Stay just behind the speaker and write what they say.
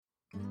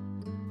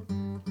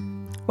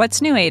What's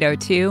new,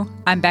 802?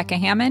 I'm Becca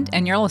Hammond,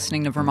 and you're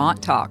listening to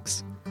Vermont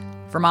Talks.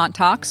 Vermont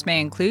Talks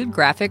may include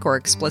graphic or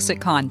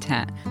explicit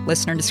content.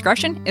 Listener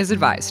discretion is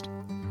advised.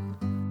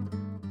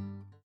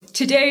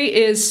 Today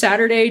is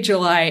Saturday,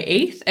 July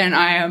 8th, and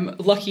I am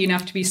lucky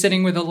enough to be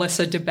sitting with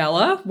Alyssa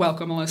DeBella.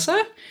 Welcome,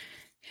 Alyssa.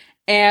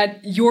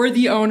 And you're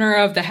the owner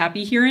of the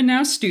Happy Here and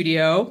Now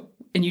studio,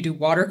 and you do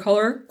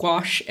watercolor,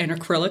 gouache, and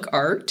acrylic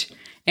art.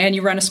 And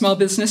you run a small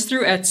business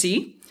through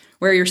Etsy,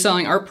 where you're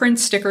selling art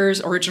prints,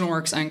 stickers, original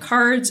works, and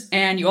cards.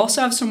 And you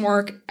also have some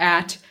work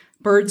at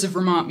Birds of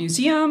Vermont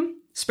Museum,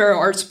 Sparrow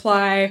Art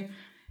Supply.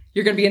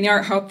 You're going to be in the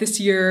Art Hop this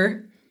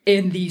year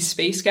in the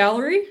Space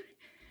Gallery.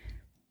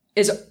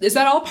 Is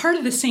that all part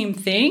of the same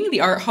thing,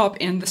 the Art Hop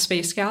and the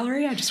Space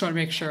Gallery? I just want to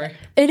make sure.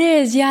 It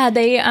is, yeah.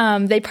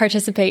 They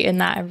participate in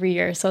that every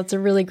year, so it's a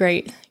really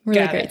great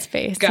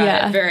space.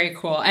 Got it. Very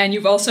cool. And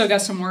you've also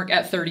got some work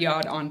at 30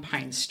 Odd on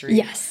Pine Street.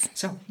 Yes.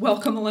 So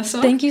welcome,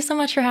 Alyssa. Thank you so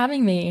much for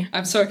having me.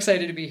 I'm so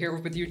excited to be here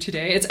with you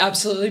today. It's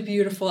absolutely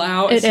beautiful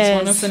out. This is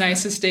one of the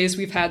nicest days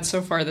we've had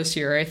so far this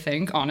year, I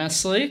think,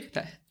 honestly.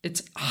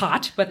 It's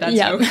hot, but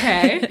that's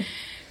okay.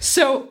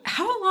 So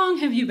how long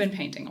have you been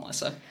painting,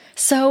 Alyssa?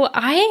 So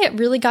I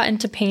really got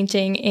into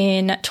painting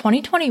in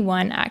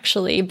 2021,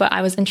 actually, but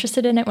I was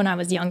interested in it when I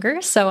was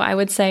younger. So I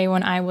would say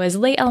when I was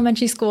late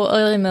elementary school,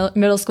 early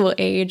middle school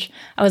age,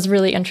 I was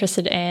really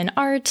interested in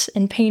art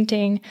and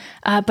painting,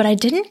 but I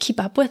didn't keep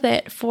up with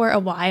it for a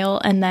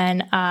while. And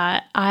then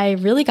I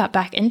really got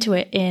back into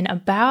it in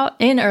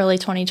early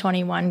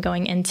 2021,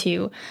 going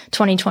into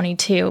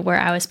 2022, where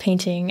I was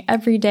painting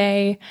every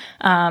day.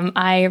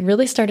 I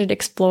really started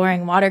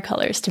exploring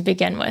watercolors to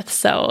begin with.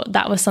 So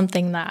that was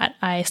something that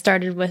I started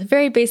with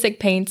very basic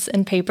paints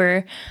and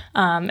paper,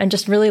 and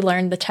just really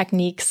learned the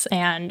techniques,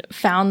 and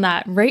found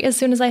that right as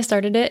soon as I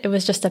started it, it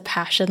was just a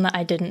passion that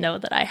I didn't know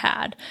that I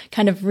had,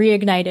 kind of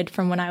reignited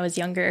from when I was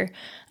younger.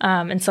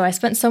 And so I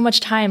spent so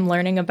much time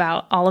learning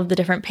about all of the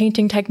different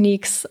painting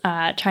techniques,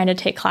 trying to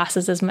take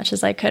classes as much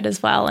as I could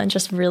as well, and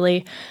just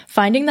really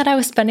finding that I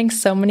was spending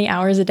so many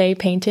hours a day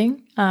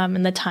painting,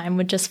 and the time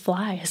would just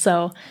fly.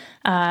 So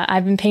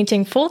I've been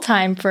painting full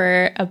time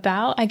for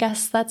about, I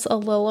guess that's a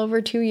little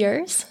over 2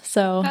 years.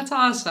 So that's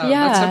awesome.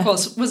 Yeah. That's so cool.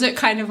 So was it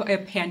kind of a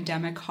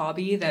pandemic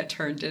hobby that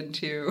turned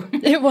into?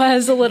 It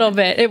was a little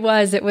bit. It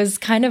was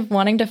kind of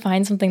wanting to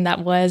find something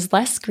that was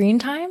less screen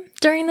time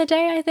during the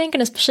day, I think,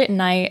 and especially at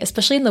night,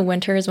 especially in the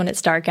winters when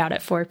it's dark out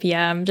at 4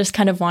 p.m., just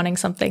kind of wanting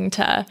something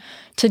to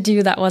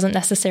do that wasn't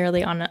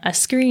necessarily on a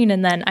screen.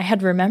 And then I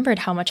had remembered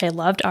how much I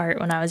loved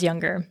art when I was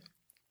younger,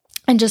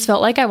 and just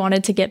felt like I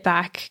wanted to get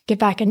back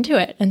into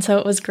it. And so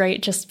it was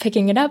great just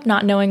picking it up,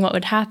 not knowing what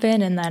would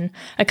happen. And then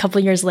a couple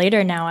years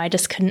later now, I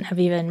just couldn't have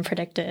even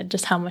predicted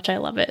just how much I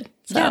love it.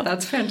 So, yeah,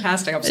 that's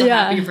fantastic. I'm so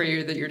happy for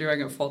you that you're doing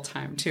it full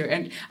time too.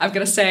 And I've got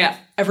to say,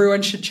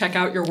 everyone should check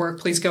out your work.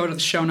 Please go to the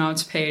show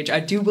notes page.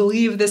 I do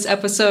believe this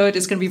episode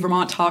is going to be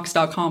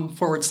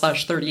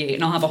vermonttalks.com/38.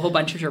 And I'll have a whole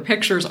bunch of your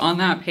pictures on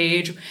that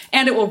page.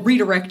 And it will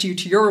redirect you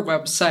to your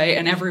website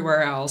and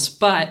everywhere else.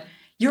 But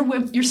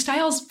your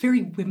style is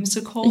very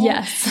whimsical.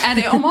 Yes. And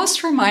it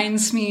almost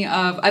reminds me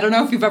of, I don't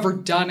know if you've ever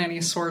done any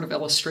sort of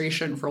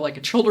illustration for like a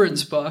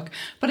children's book,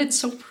 but it's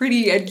so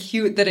pretty and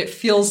cute that it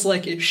feels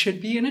like it should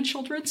be in a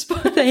children's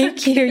book.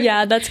 Thank you.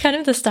 Yeah, that's kind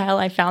of the style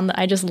I found that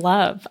I just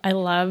love. I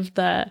love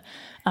the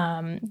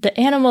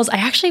animals. I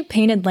actually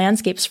painted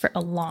landscapes for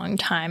a long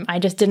time. I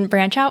just didn't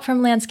branch out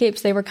from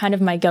landscapes. They were kind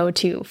of my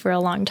go-to for a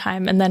long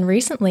time. And then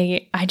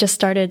recently I just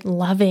started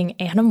loving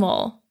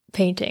animal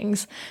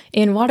paintings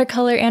in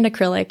watercolor and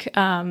acrylic,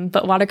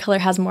 but watercolor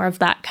has more of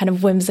that kind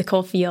of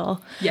whimsical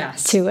feel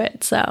to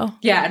it. So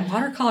yeah, and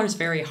watercolor is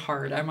very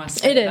hard, I must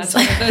say. It is. That's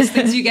one of those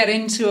things you get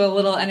into a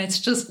little, and it's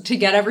just to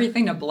get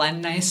everything to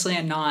blend nicely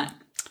and not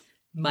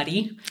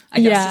muddy, I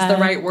guess is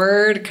the right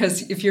word,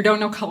 because if you don't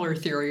know color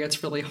theory,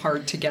 it's really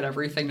hard to get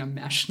everything to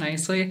mesh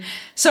nicely.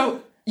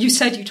 So you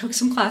said you took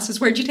some classes.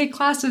 Where did you take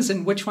classes,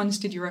 and which ones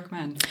did you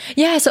recommend?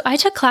 Yeah, so I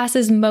took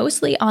classes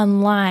mostly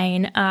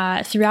online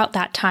throughout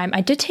that time.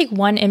 I did take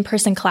one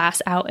in-person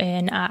class out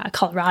in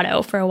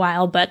Colorado for a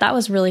while, but that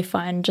was really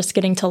fun, just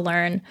getting to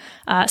learn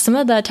some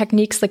of the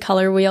techniques, the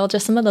color wheel,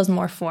 just some of those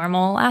more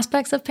formal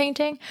aspects of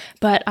painting.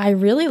 But I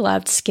really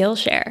loved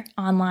Skillshare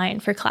online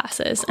for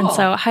classes. Cool. And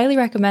so I highly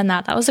recommend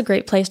that. That was a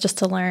great place just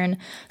to learn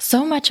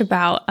so much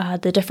about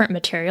the different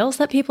materials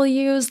that people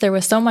use. There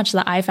was so much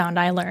that I found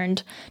I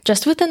learned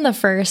just within the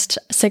first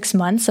 6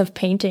 months of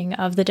painting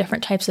of the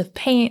different types of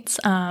paints.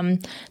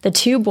 The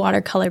tube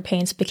watercolor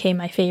paints became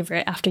my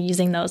favorite after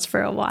using those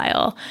for a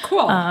while.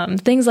 Cool.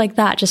 Things like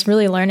that, just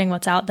really learning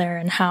what's out there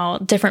and how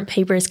different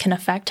papers can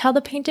affect how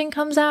the painting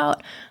comes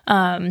out.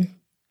 And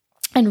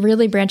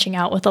really branching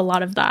out with a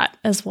lot of that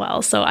as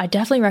well. So I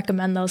definitely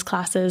recommend those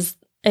classes.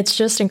 It's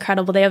just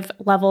incredible. They have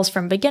levels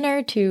from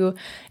beginner to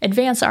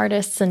advanced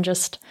artists, and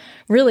just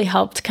really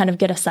helped kind of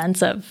get a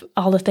sense of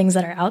all the things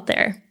that are out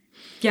there.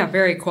 Yeah,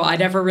 very cool. I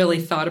never really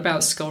thought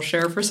about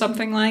Skillshare for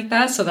something like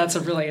that, so that's a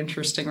really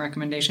interesting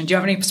recommendation. Do you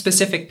have any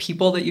specific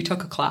people that you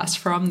took a class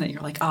from that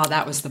you're like, oh,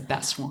 that was the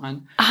best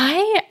one?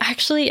 I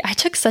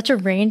took such a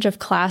range of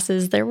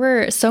classes. There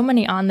were so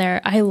many on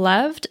there. I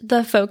loved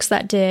the folks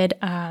that did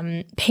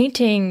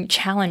painting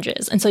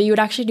challenges. And so you would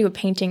actually do a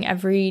painting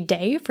every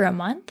day for a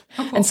month.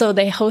 Oh, cool. And so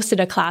they hosted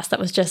a class that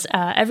was just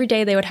every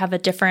day they would have a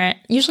different,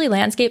 usually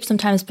landscape,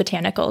 sometimes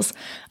botanicals,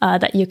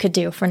 that you could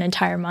do for an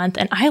entire month.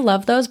 And I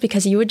love those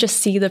because you would just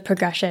see the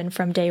progression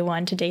from day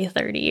 1 to day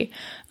 30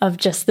 of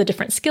just the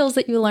different skills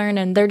that you learn.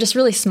 And they're just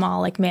really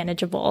small, like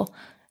manageable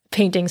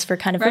paintings for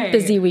kind of a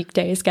busy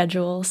weekday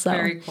schedule. So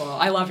very cool.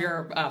 I love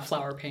your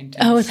flower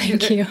paintings. Oh,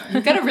 thank you.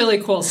 You've got a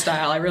really cool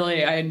style.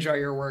 I enjoy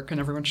your work, and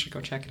everyone should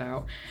go check it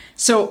out.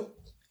 So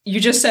you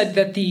just said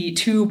that the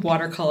tube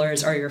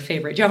watercolors are your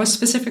favorite. Do you have a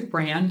specific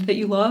brand that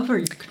you love, or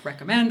you could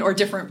recommend, or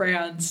different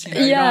brands? You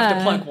don't have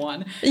to plug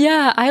one.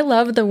 Yeah, I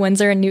love the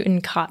Winsor & Newton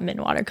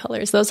Cotman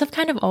watercolors. Those have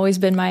kind of always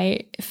been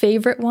my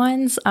favorite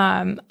ones.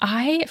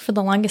 I, for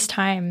the longest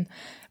time,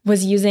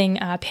 was using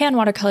pan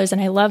watercolors,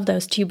 and I love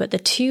those too, but the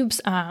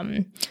tubes,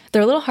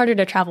 they're a little harder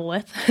to travel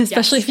with,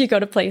 especially if you go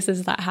to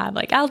places that have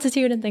like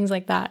altitude and things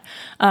like that.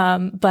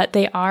 But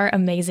they are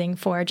amazing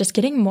for just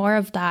getting more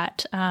of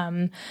that,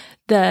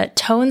 the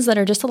tones that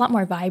are just a lot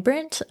more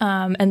vibrant.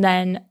 And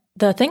then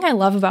the thing I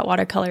love about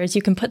watercolor is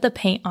you can put the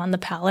paint on the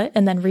palette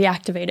and then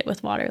reactivate it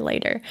with water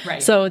later.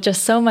 Right. So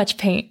just so much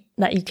paint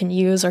that you can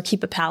use or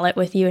keep a palette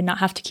with you and not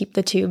have to keep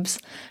the tubes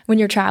when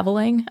you're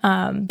traveling.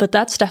 But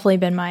that's definitely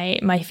been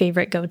my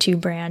favorite go-to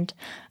brand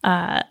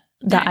that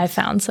I've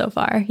found so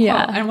far.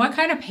 Yeah. Oh, and what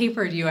kind of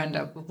paper do you end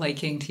up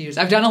liking to use?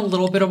 I've done a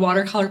little bit of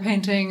watercolor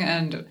painting,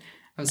 and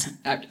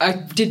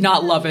I did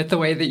not love it the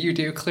way that you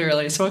do,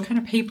 clearly. So what kind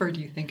of paper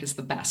do you think is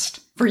the best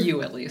for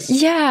you, at least?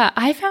 Yeah,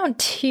 I found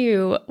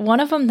two. One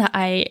of them that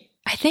I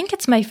think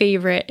it's my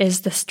favorite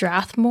is the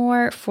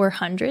Strathmore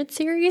 400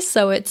 series.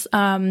 So it's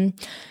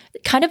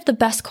kind of the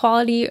best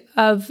quality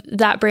of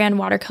that brand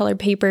watercolor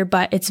paper,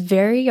 but it's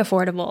very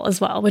affordable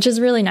as well, which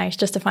is really nice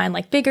just to find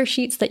like bigger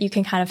sheets that you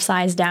can kind of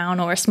size down,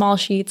 or small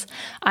sheets.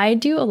 I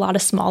do a lot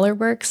of smaller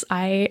works.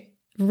 I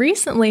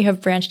recently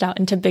have branched out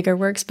into bigger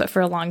works, but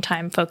for a long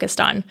time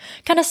focused on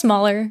kind of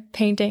smaller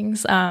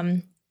paintings.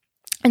 And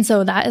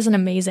so that is an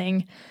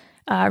amazing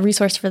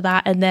resource for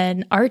that. And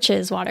then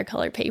Arch's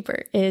watercolor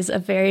paper is a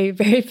very,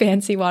 very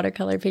fancy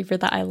watercolor paper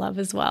that I love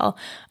as well.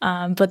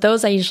 But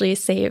those I usually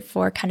save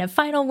for kind of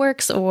final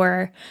works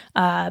or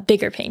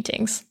bigger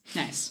paintings.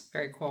 Nice.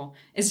 Very cool.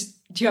 Do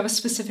you have a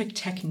specific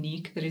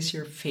technique that is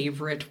your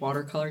favorite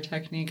watercolor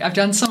technique? I've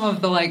done some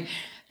of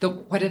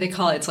what do they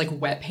call it? It's like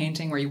wet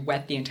painting, where you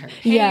wet the entire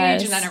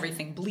page and then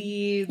everything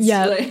bleeds.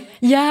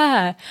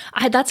 Yeah.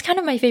 That's kind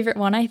of my favorite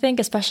one, I think,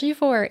 especially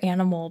for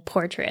animal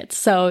portraits.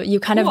 So you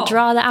kind of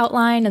draw the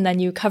outline and then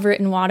you cover it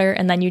in water,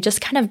 and then you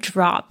just kind of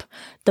drop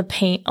the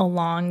paint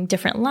along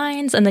different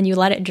lines, and then you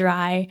let it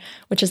dry,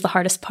 which is the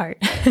hardest part,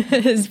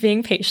 is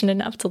being patient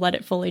enough to let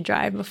it fully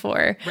dry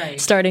before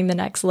starting the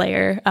next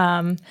layer.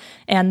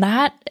 And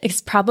that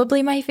is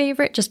probably my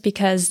favorite, just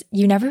because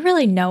you never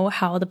really know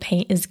how the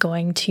paint is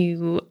going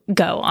to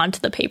go onto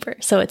the paper.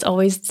 So it's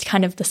always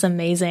kind of this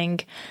amazing,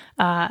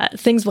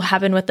 things will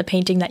happen with the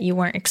painting that you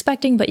weren't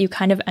expecting, but you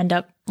kind of end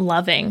up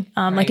loving.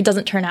 Like it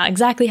doesn't turn out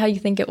exactly how you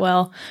think it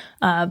will,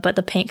 but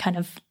the paint kind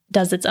of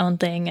does its own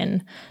thing.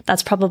 And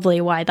that's probably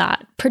why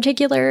that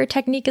particular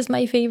technique is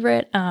my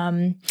favorite.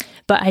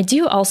 But I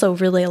do also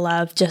really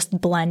love just the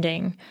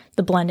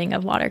blending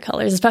of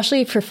watercolors,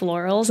 especially for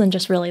florals and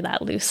just really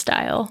that loose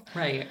style.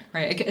 Right.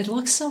 It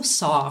looks so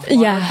soft.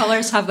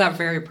 Watercolors have that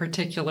very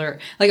particular,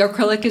 like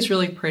acrylic is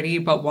really pretty,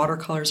 but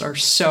watercolors are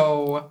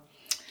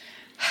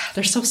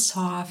they're so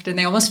soft, and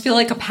they almost feel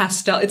like a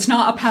pastel. It's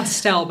not a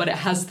pastel, but it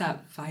has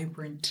that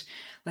vibrant,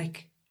 vibrant,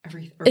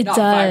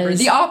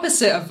 the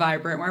opposite of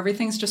vibrant, where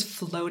everything's just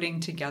floating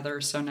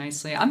together so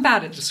nicely. I'm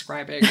bad at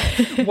describing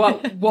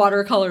what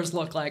watercolors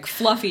look like.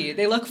 Fluffy.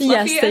 They look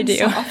fluffy and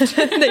soft.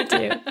 They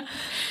do.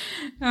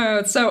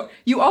 So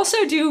you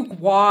also do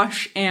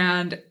gouache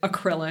and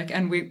acrylic,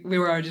 and we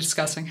were already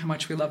discussing how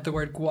much we love the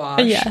word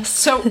gouache. Yes.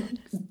 So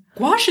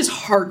gouache is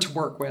hard to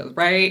work with,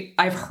 right?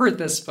 I've heard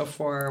this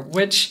before,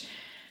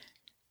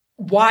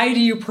 why do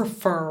you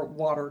prefer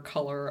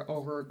watercolor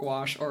over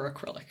gouache or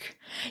acrylic?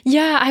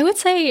 Yeah, I would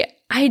say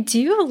I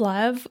do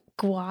love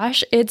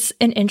gouache. It's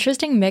an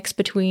interesting mix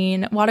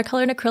between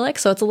watercolor and acrylic,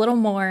 so it's a little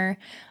more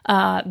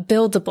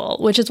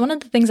buildable, which is one of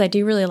the things I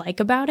do really like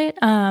about it.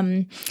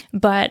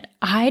 But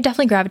I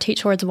definitely gravitate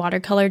towards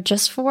watercolor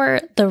just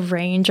for the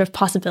range of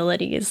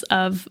possibilities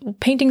of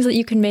paintings that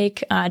you can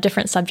make,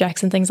 different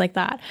subjects and things like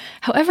that.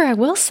 However, I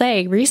will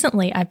say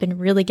recently I've been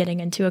really getting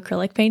into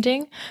acrylic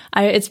painting.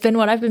 It's been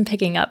what I've been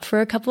picking up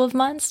for a couple of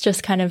months,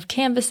 just kind of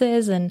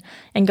canvases and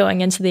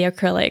going into the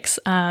acrylics.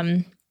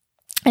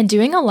 and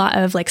doing a lot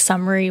of like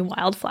summery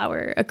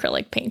wildflower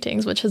acrylic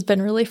paintings, which has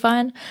been really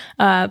fun.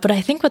 But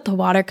I think with the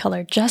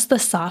watercolor, just the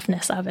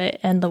softness of it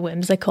and the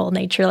whimsical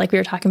nature, like we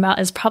were talking about,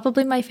 is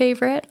probably my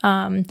favorite.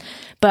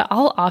 But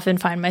I'll often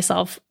find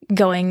myself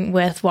going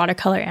with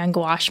watercolor and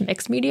gouache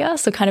mixed media.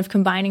 So kind of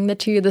combining the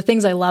two, the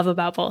things I love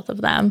about both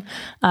of them.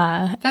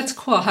 That's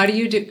cool. How do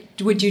you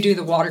would you do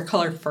the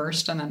watercolor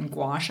first and then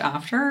gouache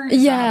after?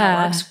 Is that how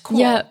that works? Cool.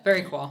 Yeah.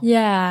 Very cool.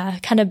 Yeah.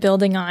 Kind of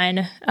building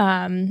on,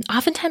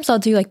 oftentimes I'll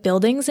do like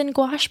buildings in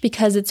gouache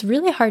because it's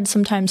really hard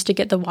sometimes to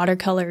get the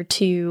watercolor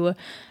to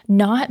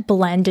not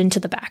blend into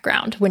the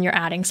background when you're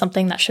adding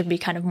something that should be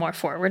kind of more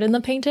forward in the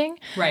painting.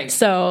 Right.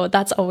 So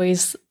that's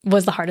always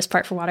was the hardest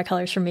part for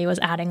watercolors for me, was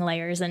adding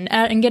layers and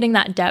getting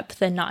that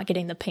depth and not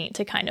getting the paint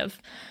to kind of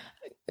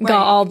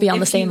all be on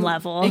the same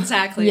level.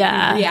 Exactly.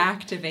 Yeah. You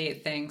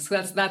reactivate things.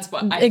 That's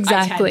what I tend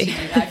Exactly. to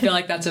do. I feel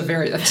like that's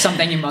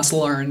something you must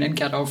learn and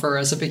get over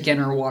as a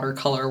beginner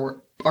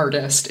watercolor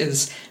artist,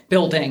 is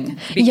building,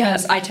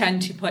 because I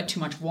tend to put too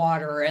much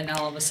water and then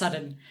all of a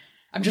sudden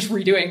I'm just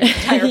redoing the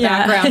entire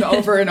background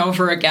over and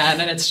over again,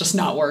 and it's just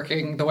not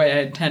working the way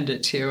I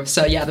intended to.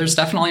 So yeah, there's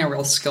definitely a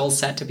real skill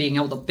set to being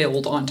able to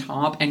build on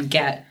top and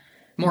get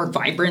more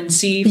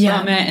vibrancy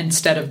from it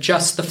instead of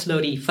just the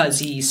floaty,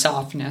 fuzzy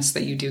softness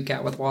that you do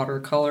get with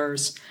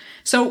watercolors.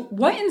 So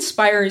what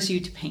inspires you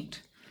to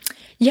paint?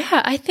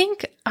 Yeah, I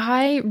think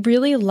I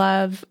really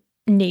love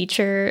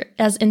nature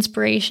as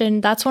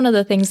inspiration. That's one of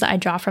the things that I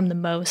draw from the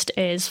most,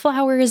 is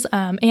flowers,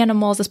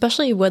 animals,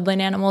 especially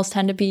woodland animals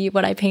tend to be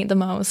what I paint the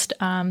most.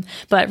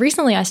 But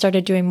recently I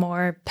started doing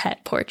more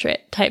pet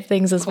portrait type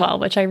things as well,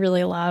 which I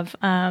really love.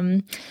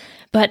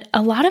 But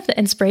a lot of the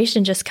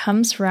inspiration just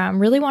comes from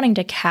really wanting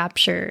to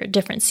capture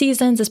different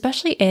seasons,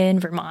 especially in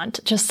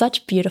Vermont. Just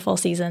such beautiful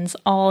seasons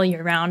all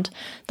year round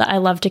that I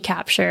love to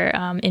capture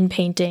in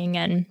painting.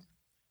 And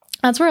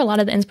that's where a lot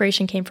of the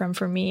inspiration came from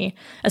for me,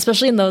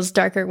 especially in those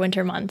darker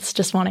winter months,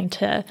 just wanting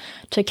to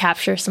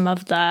capture some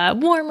of the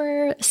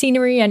warmer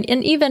scenery. And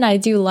even I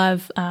do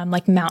love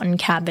like mountain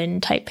cabin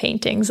type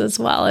paintings as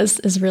well,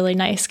 is really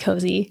nice,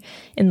 cozy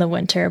in the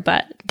winter.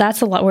 But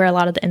that's where a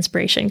lot of the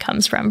inspiration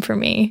comes from for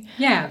me.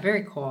 Yeah,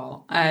 very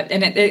cool.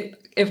 And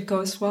it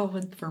goes well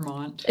with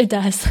Vermont. It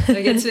does.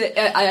 Like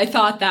I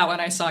thought that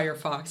when I saw your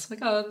fox, like,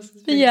 oh, this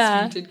is very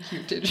sweet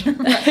and cute.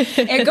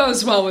 It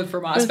goes well with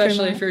Vermont,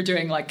 especially if you're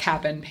doing like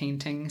cabin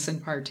paintings in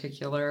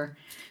particular.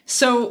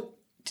 So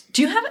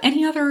do you have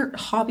any other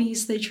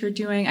hobbies that you're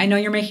doing? I know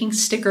you're making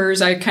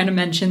stickers. I kind of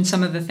mentioned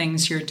some of the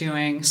things you're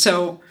doing.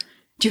 So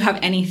do you have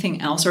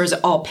anything else, or is it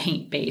all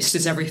paint-based?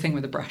 Is everything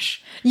with a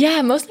brush?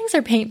 Yeah, most things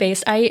are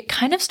paint-based. I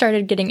kind of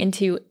started getting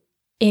into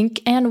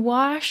ink and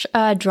wash,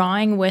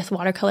 drawing with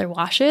watercolor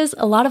washes,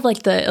 a lot of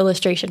like the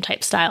illustration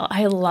type style.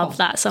 I love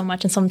that so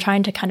much. And so I'm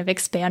trying to kind of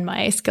expand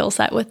my skill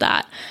set with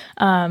that.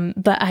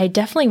 But I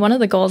definitely, one of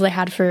the goals I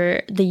had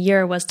for the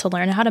year was to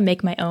learn how to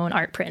make my own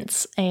art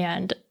prints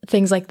and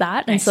things like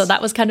that. Nice. And so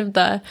that was kind of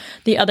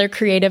the other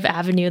creative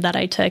avenue that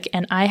I took.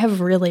 And I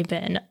have really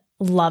been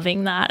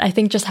loving that. I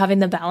think just having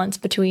the balance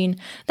between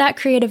that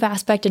creative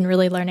aspect and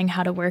really learning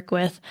how to work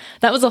with,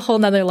 that was a whole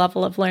nother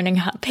level of learning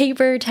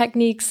paper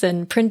techniques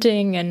and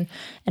printing and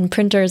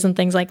printers and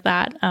things like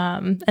that.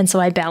 And so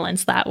I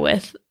balanced that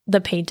with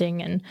the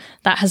painting, and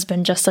that has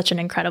been just such an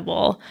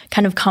incredible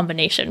kind of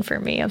combination for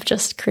me of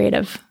just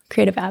creative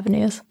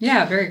avenues.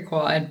 Yeah, very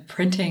cool. And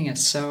printing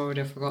is so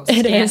difficult.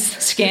 It is.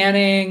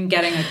 Scanning,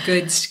 getting a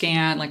good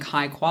scan, like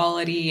high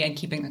quality, and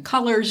keeping the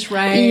colors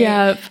right.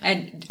 Yep.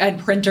 And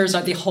printers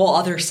are the whole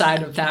other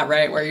side of that,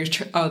 right? Where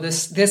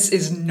this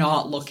is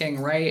not looking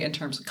right in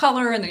terms of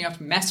color, and then you have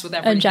to mess with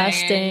everything.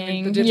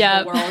 Adjusting. The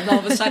digital world. And all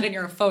of a sudden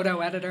you're a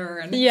photo editor.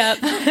 And yep,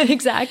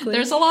 exactly.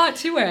 There's a lot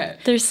to it.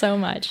 There's so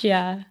much,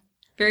 yeah.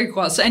 Very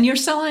cool. So, and you're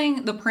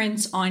selling the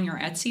prints on your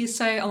Etsy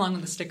site along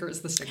with the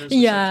stickers. The stickers are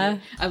yeah.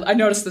 so cute. I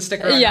noticed the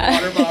sticker on your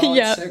water bottle.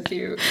 It's so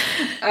cute.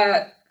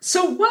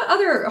 So what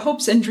other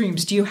hopes and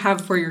dreams do you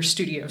have for your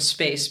studio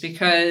space?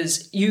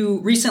 Because you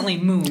recently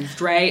moved,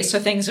 right? So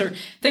things are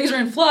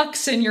in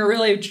flux, and you're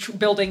really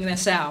building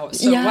this out.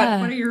 So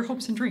what are your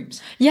hopes and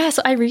dreams? Yeah,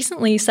 so I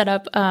recently set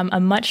up a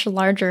much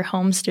larger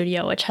home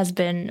studio, which has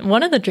been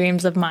one of the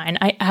dreams of mine.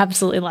 I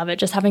absolutely love it.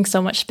 Just having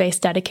so much space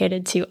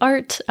dedicated to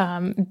art,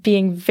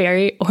 being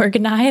very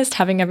organized,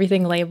 having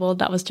everything labeled.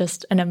 That was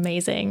just an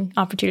amazing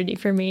opportunity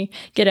for me.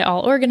 Get it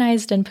all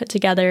organized and put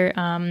together.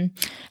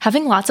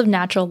 Having lots of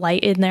natural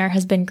light in there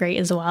has been great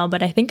as well.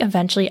 But I think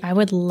eventually I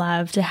would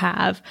love to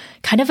have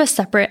kind of a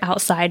separate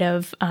outside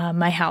of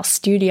my house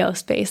studio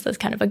space that's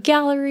kind of a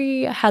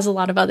gallery, has a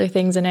lot of other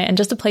things in it, and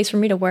just a place for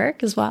me to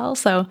work as well.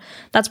 So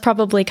that's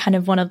probably kind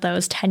of one of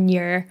those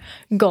 10-year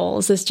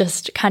goals, is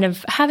just kind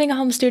of having a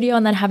home studio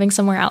and then having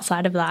somewhere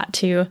outside of that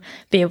to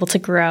be able to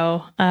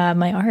grow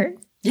my art.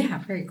 Yeah,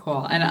 very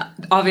cool. And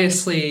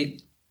obviously,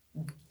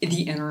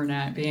 the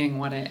internet being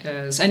what it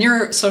is, and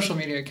your social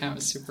media account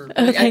is super.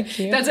 Thank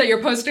you. That's it.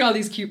 You're posting all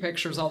these cute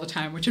pictures all the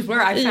time, which is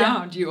where I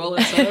found you,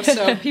 Alyssa.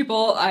 So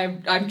people,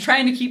 I'm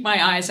trying to keep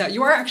my eyes out.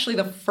 You are actually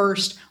the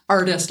first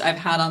artist I've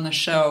had on the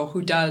show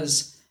who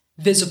does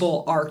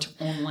visible art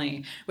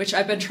only, which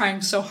I've been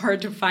trying so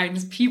hard to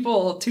find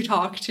people to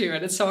talk to,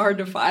 and it's so hard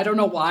to find. I don't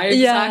know why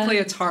exactly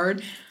it's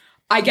hard.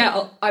 I've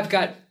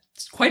got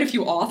quite a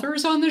few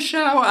authors on the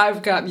show.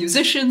 I've got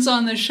musicians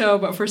on the show,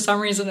 but for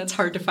some reason it's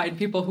hard to find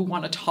people who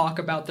want to talk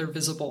about their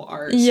visible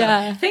art.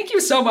 Yeah. So thank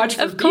you so much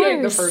for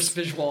being the first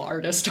visual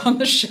artist on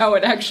the show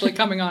and actually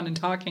coming on and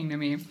talking to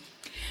me.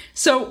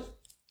 So,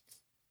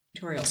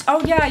 tutorials.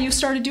 Oh yeah, you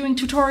started doing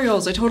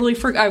tutorials. I totally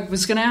forgot. I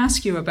was going to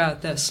ask you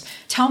about this.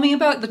 Tell me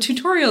about the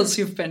tutorials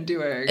you've been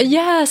doing.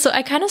 Yeah, so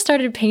I kind of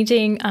started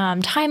painting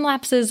time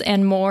lapses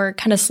and more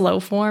kind of slow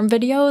form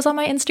videos on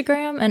my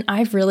Instagram, and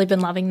I've really been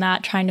loving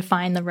that, trying to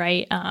find the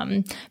right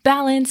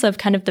balance of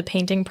kind of the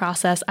painting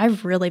process.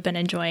 I've really been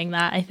enjoying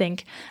that. I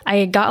think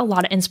I got a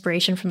lot of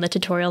inspiration from the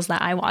tutorials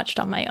that I watched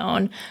on my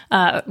own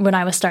when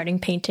I was starting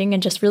painting,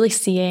 and just really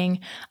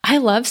I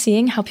love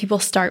seeing how people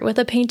start with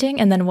a painting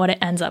and then what it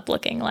ends up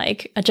looking like.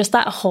 Just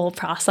that whole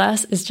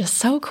process is just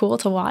so cool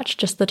to watch,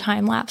 just the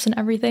time lapse and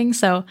everything.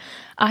 So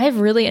I've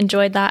really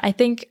enjoyed that. I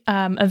think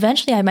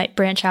eventually I might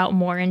branch out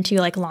more into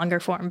like longer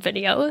form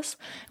videos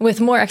with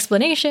more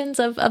explanations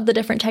of the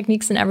different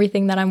techniques and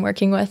everything that I'm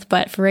working with.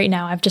 But for right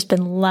now, I've just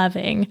been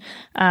loving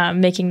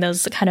making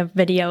those kind of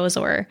videos,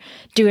 or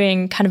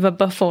doing kind of a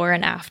before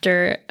and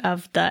after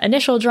of the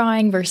initial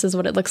drawing versus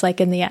what it looks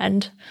like in the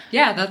end.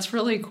 Yeah, that's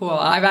really cool.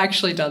 I've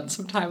actually done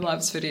some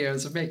time-lapse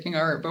videos of making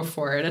art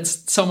before, and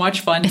it's so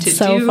much fun to do. It's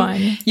so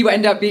fun. You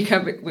end up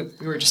becoming, we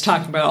were just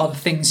talking about all the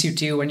things you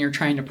do when you're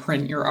trying to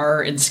print your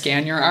art and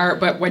scan your art,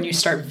 but when you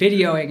start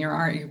videoing your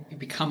art, you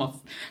become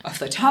a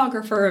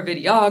photographer, a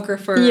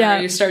videographer. Yeah.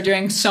 You start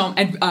doing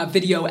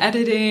video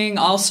editing,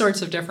 all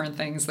sorts of different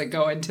things that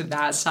go into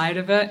that side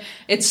of it.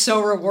 It's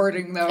so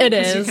rewarding, though,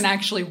 because you can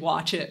actually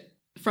watch it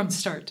from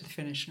start to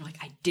finish. You're like,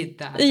 I did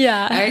that.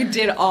 Yeah. I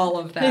did all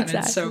of that. Exactly.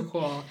 And it's so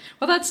cool.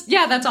 Well,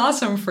 that's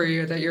awesome for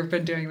you that you've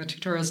been doing the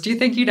tutorials. Do you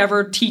think you'd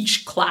ever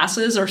teach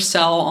classes or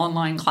sell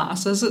online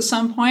classes at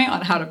some point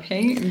on how to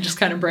paint and just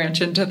kind of branch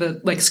into the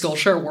like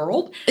Skillshare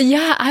world?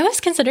 Yeah, I was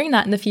considering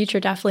that in the future,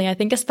 definitely. I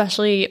think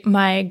especially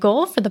my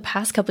goal for the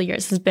past couple of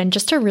years has been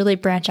just to really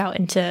branch out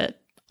into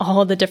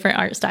all the different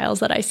art styles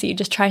that I see,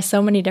 just try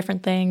so many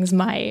different things.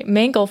 My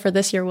main goal for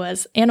this year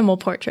was animal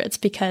portraits,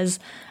 because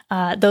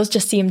those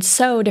just seemed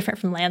so different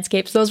from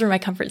landscapes. Those were my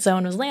comfort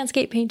zone, was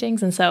landscape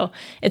paintings. And so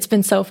it's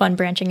been so fun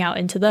branching out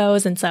into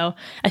those. And so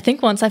I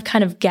think once I've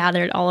kind of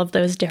gathered all of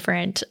those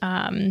different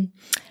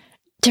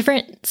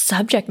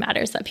subject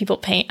matters that people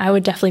paint, I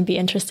would definitely be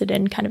interested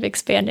in kind of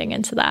expanding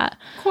into that.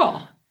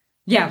 Cool.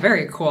 Yeah,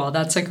 very cool.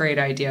 That's a great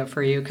idea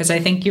for you, because I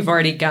think you've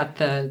already got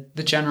the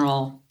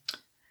general...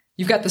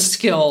 You've got the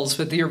skills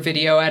with your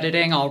video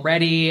editing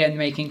already and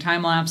making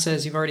time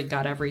lapses. You've already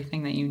got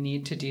everything that you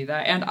need to do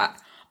that. And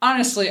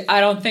honestly,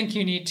 I don't think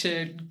you need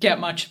to get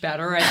much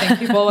better. I think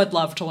people would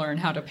love to learn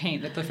how to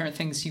paint the different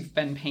things you've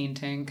been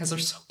painting, because they're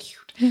so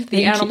cute.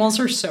 The animals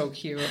are so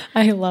cute.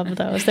 I love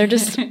those. They're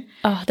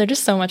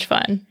just so much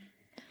fun.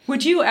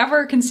 Would you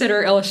ever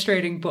consider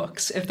illustrating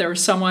books if there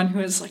was someone who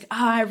is like,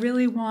 I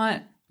really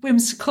want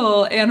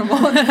whimsical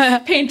animal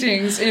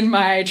paintings in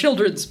my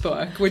children's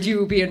book? Would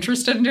you be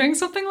interested in doing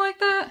something like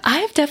that?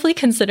 I've definitely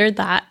considered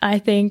that. I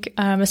think,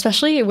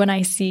 especially when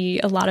I see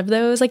a lot of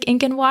those like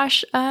ink and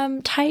wash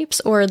types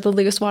or the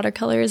loose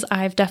watercolors,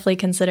 I've definitely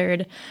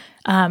considered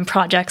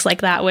projects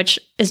like that, which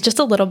is just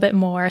a little bit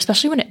more,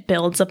 especially when it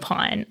builds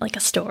upon like a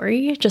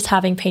story, just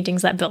having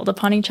paintings that build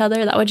upon each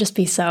other. That would just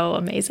be so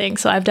amazing.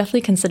 So I've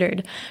definitely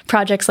considered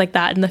projects like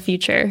that in the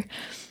future.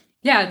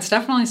 Yeah, it's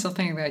definitely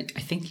something that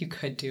I think you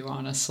could do,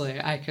 honestly.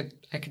 I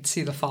could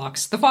see the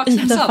fox. The fox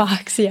himself. The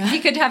fox, yeah. He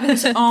could have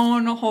his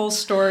own whole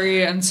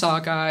story and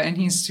saga, and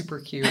he's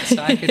super cute.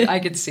 So I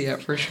could see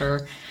it for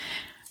sure.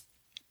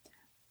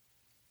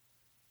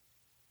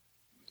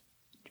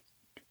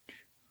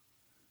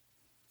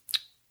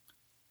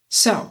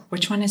 So,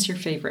 which one is your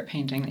favorite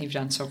painting that you've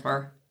done so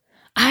far?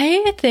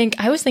 I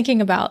was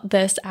thinking about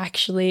this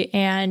actually,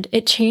 and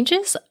it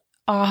changes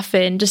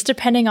often, just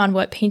depending on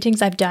what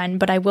paintings I've done.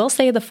 But I will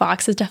say the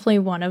fox is definitely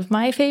one of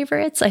my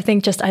favorites. I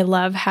think I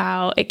love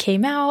how it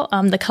came out.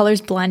 The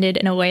colors blended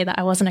in a way that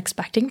I wasn't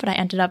expecting, but I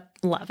ended up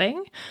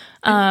loving.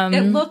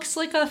 It looks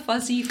like a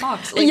fuzzy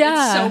fox.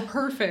 It's so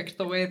perfect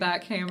the way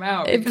that came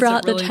out. It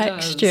brought the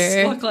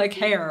texture. Does look like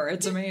hair.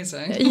 It's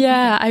amazing.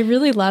 Yeah, I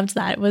really loved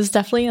that. It was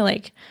definitely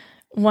like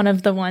one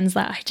of the ones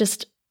that I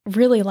just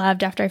really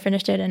loved after I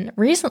finished it. And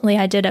recently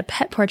I did a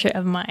pet portrait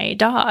of my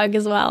dog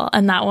as well.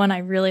 And that one I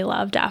really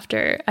loved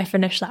after I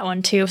finished that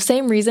one too.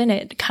 Same reason,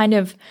 it kind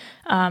of,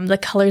 the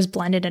colors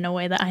blended in a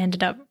way that I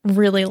ended up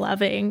really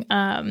loving.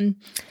 And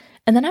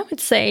then I would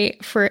say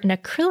for an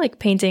acrylic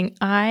painting,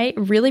 I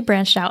really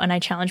branched out and I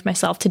challenged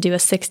myself to do a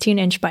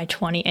 16-inch by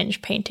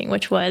 20-inch painting,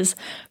 which was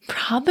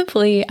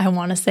probably, I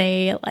want to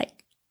say like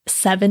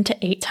 7 to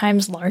 8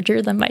 times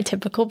larger than my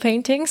typical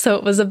painting. So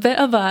it was a bit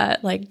of a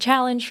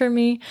challenge for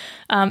me.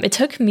 It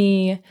took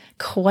me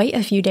quite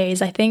a few days,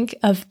 I think,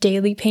 of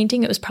daily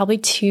painting. It was probably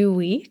 2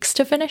 weeks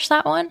to finish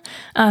that one.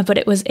 But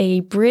it was a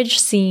bridge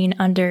scene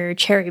under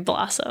cherry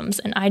blossoms.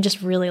 And I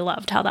just really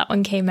loved how that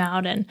one came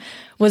out and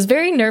was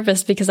very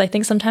nervous because I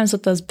think sometimes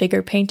with those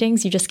bigger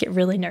paintings, you just get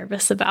really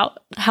nervous about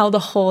how the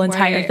whole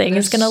entire thing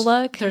is going to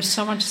look. There's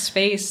so much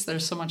space.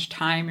 There's so much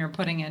time you're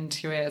putting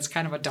into it. It's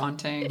kind of a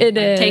daunting. It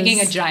is. Taking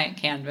a giant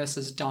canvas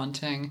is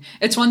daunting.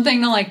 It's one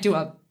thing to do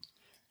a,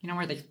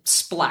 where they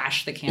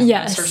splash the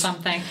canvas or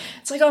something.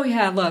 It's like, oh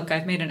yeah, look,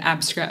 I've made an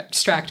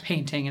abstract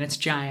painting and it's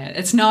giant.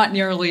 It's not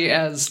nearly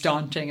as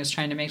daunting as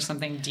trying to make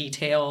something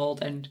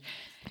detailed and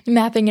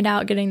mapping it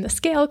out, getting the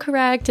scale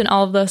correct and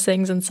all of those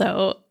things. And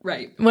so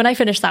when I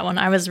finished that one,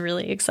 I was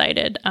really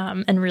excited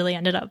and really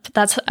ended up,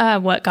 that's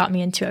what got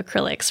me into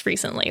acrylics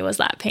recently was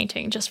that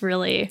painting, just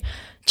really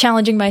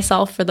challenging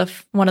myself for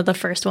one of the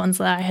first ones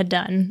that I had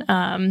done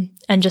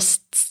and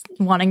just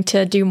wanting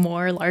to do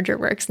more larger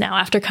works now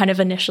after kind of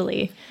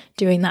initially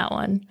doing that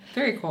one.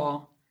 Very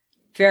cool.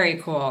 Very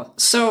cool.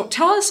 So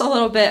tell us a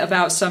little bit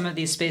about some of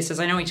these spaces.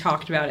 I know we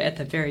talked about it at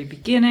the very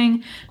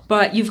beginning,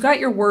 but you've got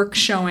your work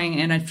showing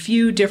in a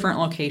few different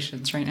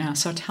locations right now.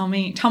 So tell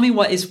me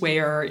what is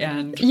where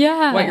and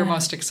what you're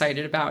most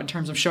excited about in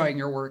terms of showing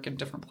your work in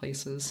different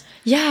places.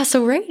 Yeah.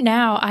 So right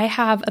now I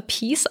have a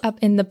piece up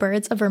in the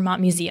Birds of Vermont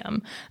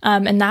Museum.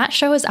 And that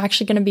show is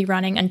actually going to be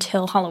running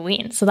until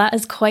Halloween. So that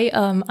is quite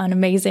an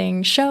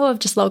amazing show of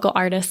just local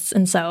artists.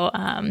 And so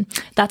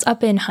that's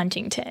up in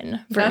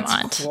Huntington, Vermont.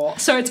 That's cool.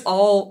 So it's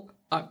all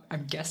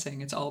I'm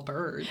guessing it's all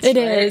birds. It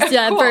is,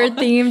 yeah, cool. Bird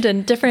themed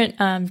and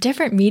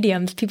different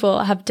mediums. People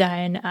have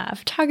done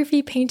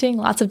photography, painting,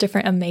 lots of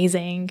different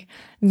amazing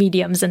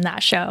mediums in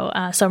that show.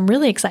 So I'm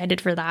really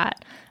excited for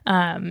that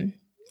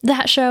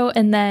show.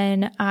 And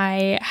then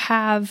I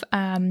have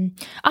often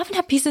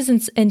have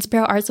pieces in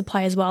Sparrow Art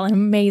Supply as well. An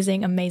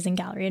amazing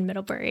gallery in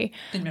Middlebury.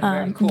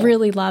 Cool.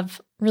 Really love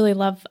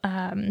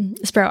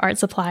Sparrow Art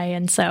Supply,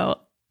 and so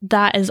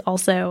that is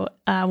also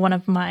one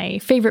of my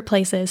favorite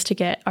places to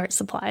get art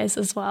supplies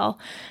as well.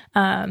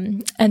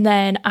 And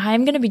then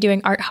I'm going to be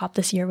doing Art Hop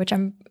this year, which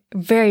I'm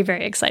very,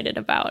 very excited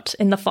about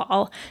in the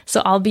fall.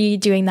 So I'll be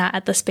doing that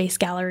at the Space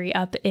Gallery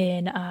up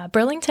in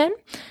Burlington.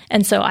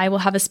 And so I will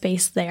have a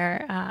space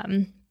there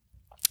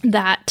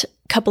that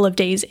couple of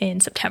days in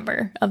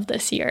September of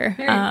this year.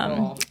 Very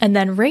cool. And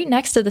then right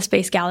next to the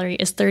Space Gallery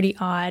is 30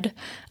 Odd,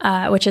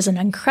 which is an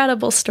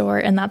incredible store.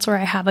 And that's where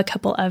I have a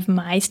couple of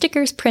my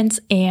stickers, prints,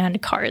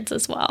 and cards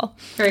as well.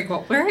 Very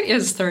cool. Where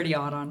is 30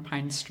 Odd on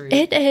Pine Street?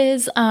 It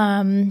is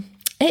a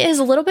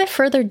little bit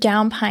further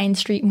down Pine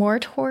Street, more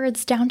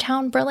towards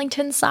downtown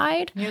Burlington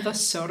side. Near the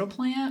soda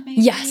plant,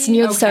 maybe? Yes,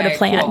 near the soda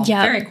plant. Cool.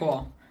 Yeah. Very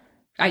cool.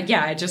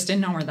 I just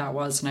didn't know where that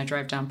was, and I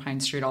drive down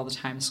Pine Street all the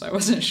time, so I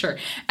wasn't sure.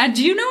 And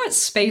do you know what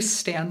SPACE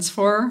stands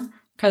for?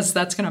 Because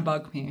that's going to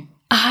bug me.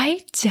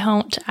 I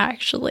don't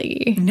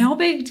actually. No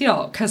big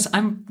deal, because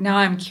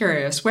I'm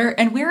curious. Where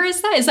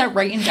is that? Is that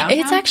right in downtown?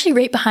 It's actually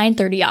right behind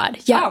 30 Odd.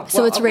 Yeah, oh, well,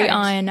 so it's right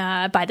on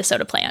by the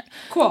soda plant.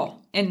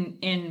 Cool. On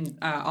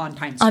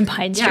Pine Street. On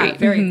Pine Street. Yeah,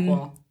 very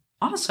cool.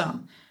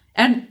 Awesome.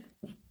 And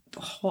the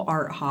whole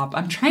Art Hop.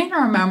 I'm trying to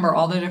remember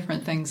all the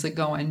different things that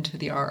go into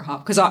the Art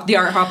Hop, because the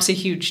Art Hop's a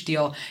huge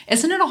deal.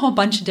 Isn't it a whole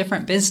bunch of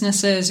different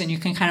businesses, and you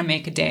can kind of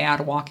make a day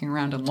out of walking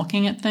around and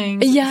looking at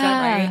things? Yeah. Is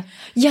that right?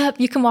 Yep.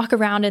 You can walk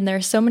around, and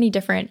there's so many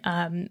different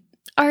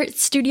art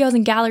studios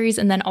and galleries,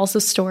 and then also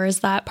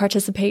stores that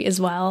participate as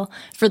well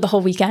for the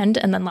whole weekend,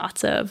 and then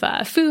lots of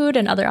food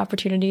and other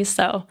opportunities.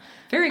 So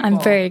very cool.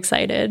 I'm very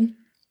excited.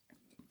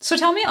 So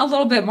tell me a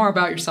little bit more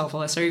about yourself,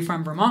 Alyssa. Are you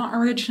from Vermont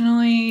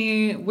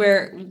originally?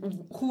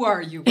 Who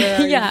are you? Where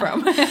are you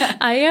from?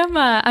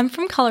 I'm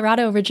from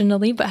Colorado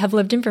originally, but have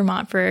lived in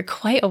Vermont for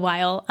quite a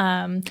while.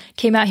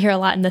 Came out here a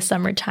lot in the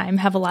summertime,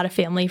 have a lot of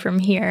family from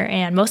here,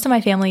 and most of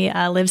my family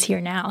lives here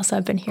now. So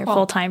I've been here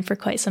full time for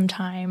quite some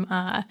time.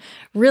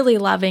 Really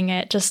loving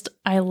it.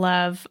 I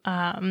love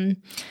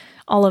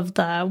all of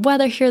the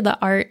weather here. The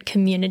art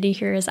community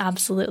here is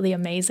absolutely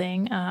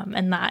amazing.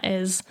 And that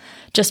has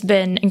just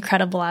been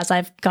incredible as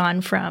I've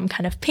gone from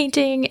kind of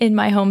painting in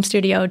my home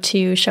studio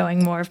to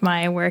showing more of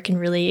my work and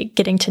really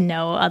getting to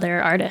know other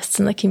artists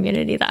in the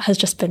community. That has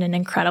just been an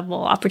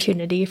incredible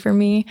opportunity for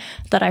me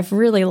that I've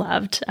really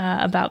loved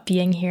about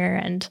being here.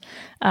 And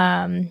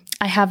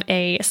I have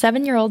a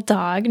 7-year-old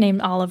dog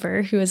named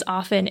Oliver who is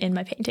often in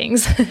my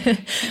paintings.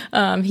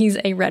 He's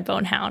a red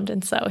bone hound,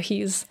 and so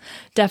he's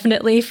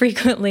definitely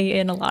frequently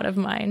in a lot of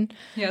mine.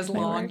 He has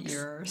long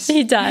ears.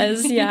 He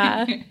does,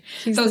 yeah.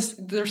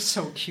 They're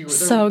so cute.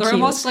 They're cute.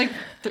 Almost like,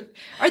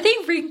 are they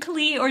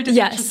wrinkly, or do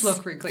they just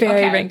look wrinkly?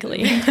 Very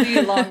wrinkly.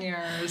 Wrinkly, long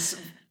ears.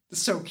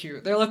 So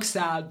cute. They look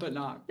sad, but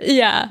not.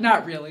 Yeah.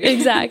 Not really.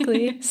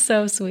 Exactly.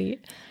 So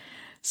sweet.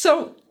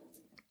 So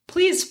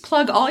please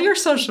plug all your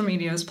social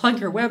medias, plug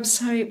your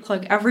website,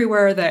 plug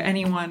everywhere that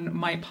anyone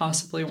might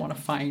possibly want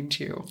to find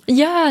you.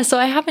 Yeah, so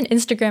I have an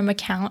Instagram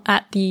account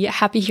at the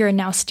Happy Here and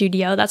Now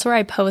Studio. That's where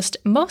I post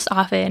most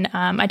often.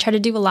 I try to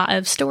do a lot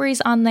of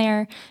stories on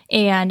there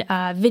and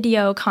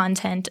video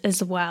content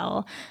as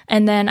well.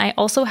 And then I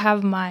also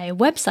have my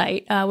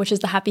website, which is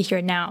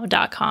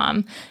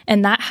thehappyherenow.com.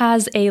 And that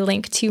has a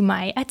link to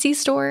my Etsy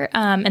store,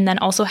 and then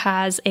also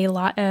has a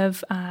lot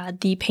of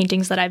the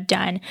paintings that I've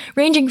done,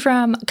 ranging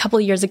from a couple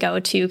of years ago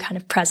to kind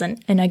of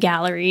present in a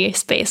gallery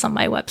space on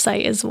my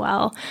website as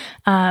well.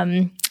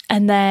 And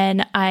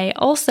then I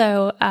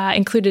also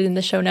included in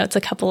the show notes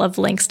a couple of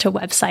links to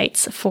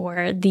websites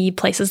for the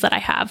places that I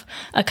have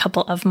a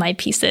couple of my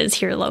pieces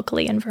here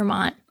locally in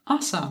Vermont.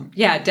 Awesome.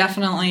 Yeah,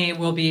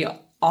 definitely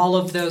all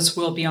of those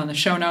will be on the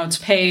show notes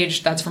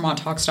page. That's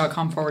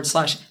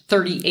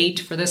vermonttalks.com/38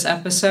 for this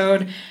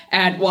episode.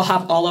 And we'll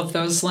have all of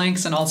those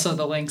links and also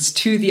the links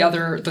to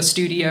the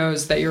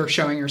studios that you're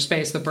showing your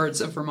space, the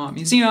Birds of Vermont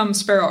Museum,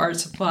 Sparrow Art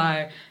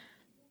Supply,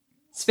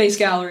 Space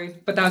Gallery.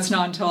 But that's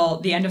not until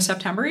the end of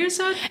September, you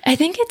said? I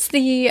think it's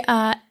the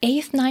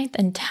 8th, 9th,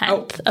 and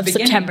 10th of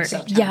September.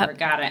 Yeah.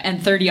 Got it.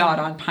 And 30-odd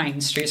on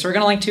Pine Street. So we're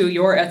going to link to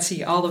your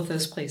Etsy, all of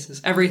those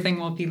places. Everything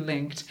will be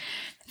linked.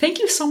 Thank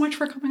you so much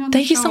for coming on the show.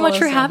 Thank you so much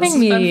for having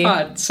me. This has been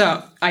fun.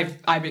 So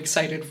I'm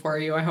excited for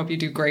you. I hope you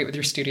do great with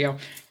your studio.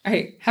 All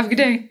right. Have a good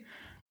day.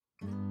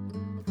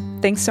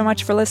 Thanks so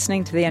much for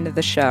listening to the end of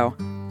the show.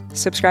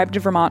 Subscribe to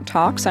Vermont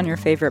Talks on your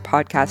favorite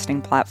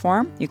podcasting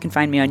platform. You can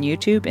find me on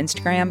YouTube,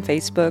 Instagram,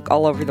 Facebook,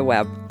 all over the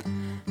web.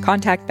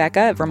 Contact Becca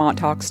at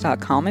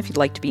vermonttalks.com if you'd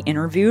like to be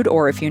interviewed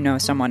or if you know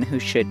someone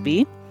who should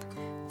be.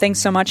 Thanks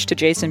so much to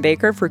Jason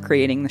Baker for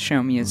creating the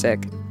show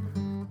music.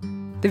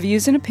 The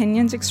views and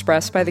opinions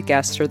expressed by the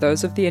guests are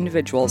those of the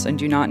individuals and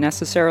do not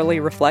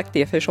necessarily reflect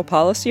the official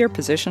policy or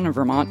position of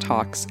Vermont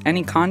Talks.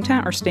 Any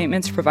content or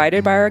statements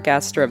provided by our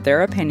guests are of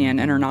their opinion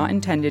and are not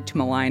intended to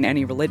malign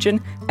any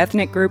religion,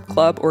 ethnic group,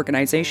 club,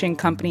 organization,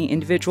 company,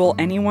 individual,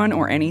 anyone,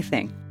 or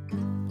anything.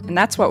 And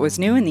that's what was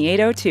new in the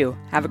 802.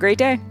 Have a great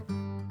day.